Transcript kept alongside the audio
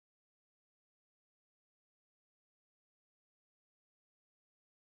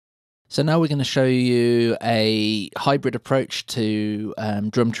So now we're going to show you a hybrid approach to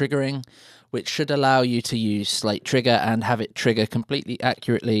drum triggering, which should allow you to use Slate trigger and have it trigger completely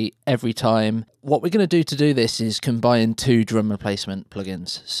accurately every time. What we're going to do this is combine two drum replacement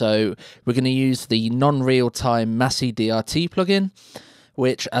plugins. So we're going to use the non-real-time Massey DRT plugin,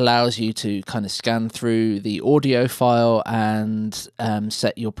 which allows you to kind of scan through the audio file and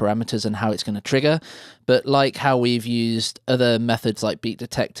set your parameters and how it's going to trigger. But like how we've used other methods like Beat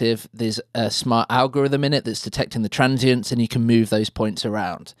Detective, there's a smart algorithm in it that's detecting the transients, and you can move those points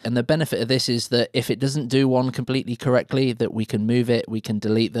around. And the benefit of this is that if it doesn't do one completely correctly, that we can move it, we can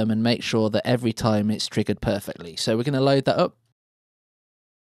delete them, and make sure that every time it's triggered perfectly. So we're going to load that up.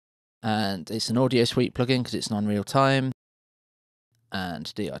 And it's an audio suite plugin because it's non-real time. And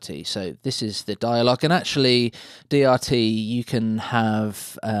DRT. So this is the dialogue, and actually DRT, you can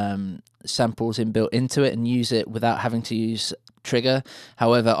have samples inbuilt into it and use it without having to use trigger.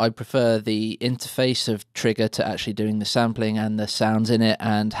 However, I prefer the interface of trigger to actually doing the sampling and the sounds in it,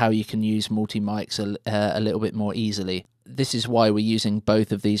 and how you can use multi-mics a little bit more easily. This is why we're using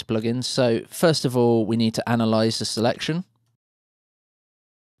both of these plugins. So first of all, we need to analyze the selection.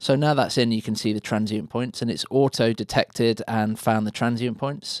 So now that's in, you can see the transient points, and it's auto-detected and found the transient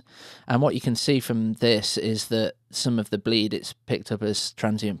points. And what you can see from this is that some of the bleed, it's picked up as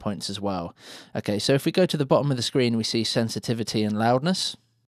transient points as well. Okay, so if we go to the bottom of the screen, we see sensitivity and loudness.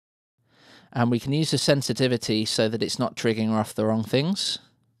 And we can use the sensitivity so that it's not triggering off the wrong things,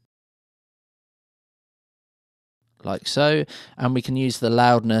 like so. And we can use the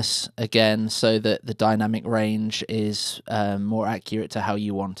loudness again so that the dynamic range is more accurate to how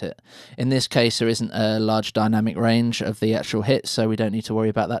you want it. In this case, there isn't a large dynamic range of the actual hits, so we don't need to worry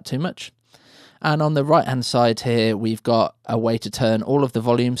about that too much. And on the right hand side here, we've got a way to turn all of the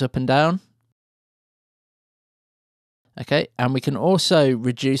volumes up and down. Okay, and we can also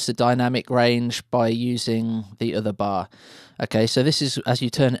reduce the dynamic range by using the other bar. Okay, so this is, as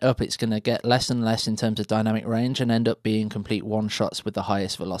you turn it up, it's going to get less and less in terms of dynamic range and end up being complete one-shots with the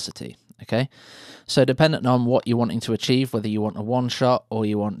highest velocity. Okay, so dependent on what you're wanting to achieve, whether you want a one-shot or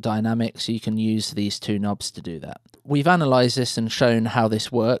you want dynamics, you can use these two knobs to do that. We've analysed this and shown how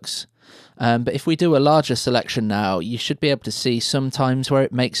this works. But if we do a larger selection now, you should be able to see sometimes where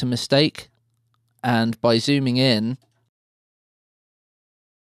it makes a mistake. And by zooming in,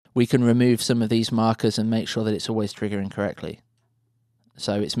 we can remove some of these markers and make sure that it's always triggering correctly.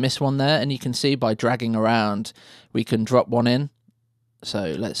 So it's missed one there, and you can see by dragging around, we can drop one in.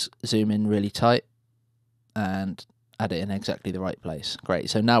 So let's zoom in really tight and add it in exactly the right place. Great,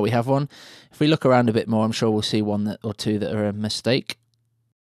 so now we have one. If we look around a bit more, I'm sure we'll see one or two that are a mistake.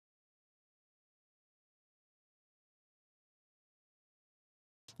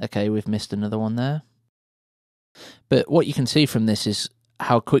 Okay, we've missed another one there. But what you can see from this is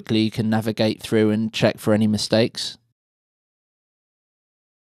how quickly you can navigate through and check for any mistakes.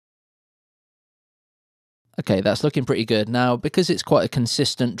 Okay, that's looking pretty good. Now, because it's quite a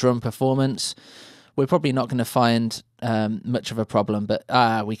consistent drum performance, we're probably not going to find much of a problem, but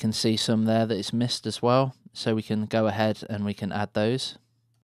we can see some there that is missed as well. So we can go ahead and we can add those.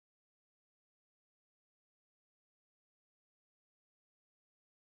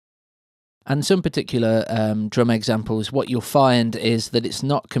 And some particular drum examples, what you'll find is that it's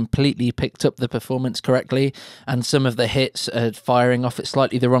not completely picked up the performance correctly, and some of the hits are firing off at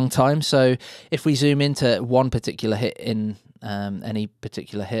slightly the wrong time. So if we zoom into one particular hit in any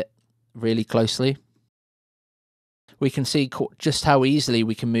particular hit really closely, we can see just how easily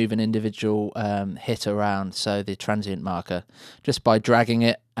we can move an individual hit around, so the transient marker, just by dragging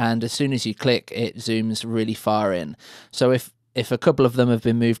it, and as soon as you click, it zooms really far in. So if a couple of them have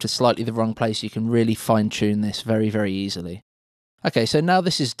been moved to slightly the wrong place, you can really fine-tune this very, very easily. Okay, so now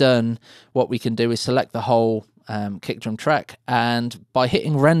this is done, what we can do is select the whole kick drum track, and by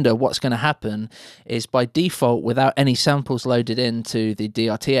hitting render, what's going to happen is by default, without any samples loaded into the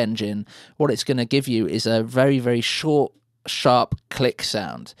DRT engine, what it's going to give you is a very, very short, sharp click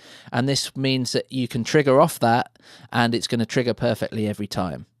sound. And this means that you can trigger off that, and it's going to trigger perfectly every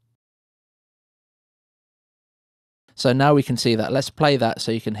time. So now we can see that. Let's play that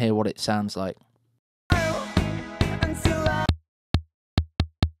so you can hear what it sounds like.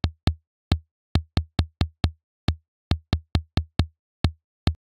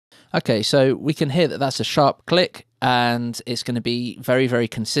 Okay, so we can hear that that's a sharp click, and it's going to be very, very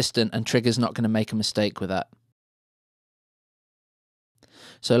consistent, and trigger's not going to make a mistake with that.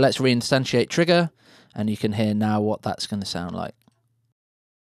 So let's reinstantiate trigger, and you can hear now what that's going to sound like.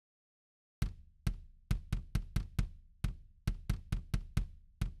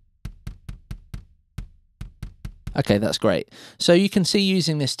 Okay, that's great. So you can see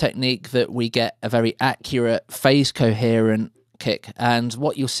using this technique that we get a very accurate phase coherent kick. And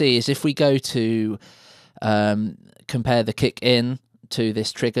what you'll see is if we go to compare the kick in to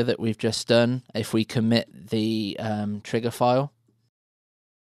this trigger that we've just done, if we commit the trigger file,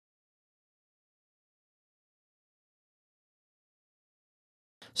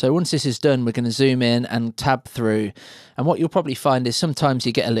 so once this is done, we're going to zoom in and tab through. And what you'll probably find is sometimes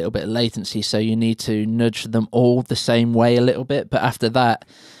you get a little bit of latency, so you need to nudge them all the same way a little bit. But after that,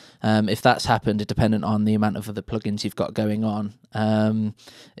 if that's happened, dependent on the amount of other plugins you've got going on,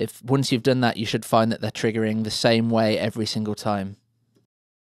 if once you've done that, you should find that they're triggering the same way every single time.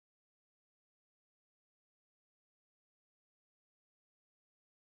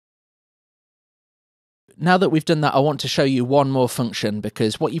 Now that we've done that, I want to show you one more function,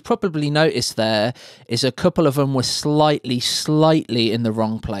 because what you probably noticed there is a couple of them were slightly in the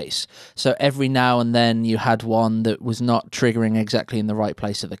wrong place. So every now and then you had one that was not triggering exactly in the right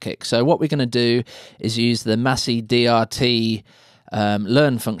place of the kick. So what we're going to do is use the Massey DRT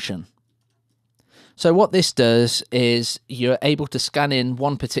learn function. So what this does is you're able to scan in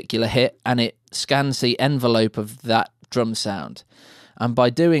one particular hit, and it scans the envelope of that drum sound. And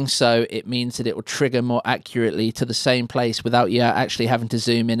by doing so, it means that it will trigger more accurately to the same place without you actually having to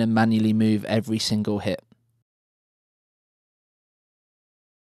zoom in and manually move every single hit.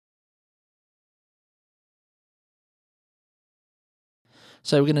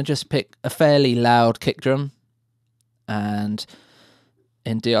 So we're going to just pick a fairly loud kick drum, and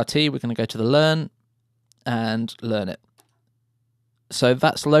in DRT we're going to go to the learn and learn it. So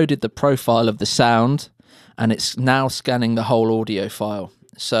that's loaded the profile of the sound, and it's now scanning the whole audio file.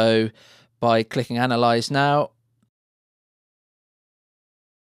 So by clicking Analyze Now,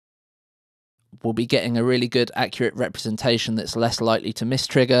 we'll be getting a really good accurate representation that's less likely to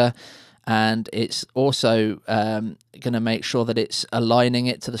mistrigger, and it's also going to make sure that it's aligning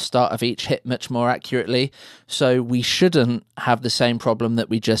it to the start of each hit much more accurately. So we shouldn't have the same problem that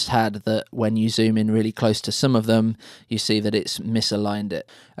we just had, that when you zoom in really close to some of them, you see that it's misaligned it.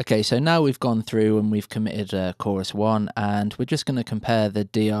 Okay, so now we've gone through and we've committed chorus 1, and we're just going to compare the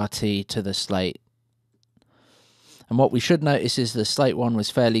DRT to the Slate. And what we should notice is the Slate one was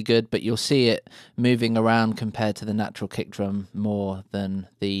fairly good, but you'll see it moving around compared to the natural kick drum more than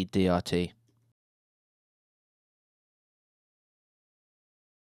the DRT.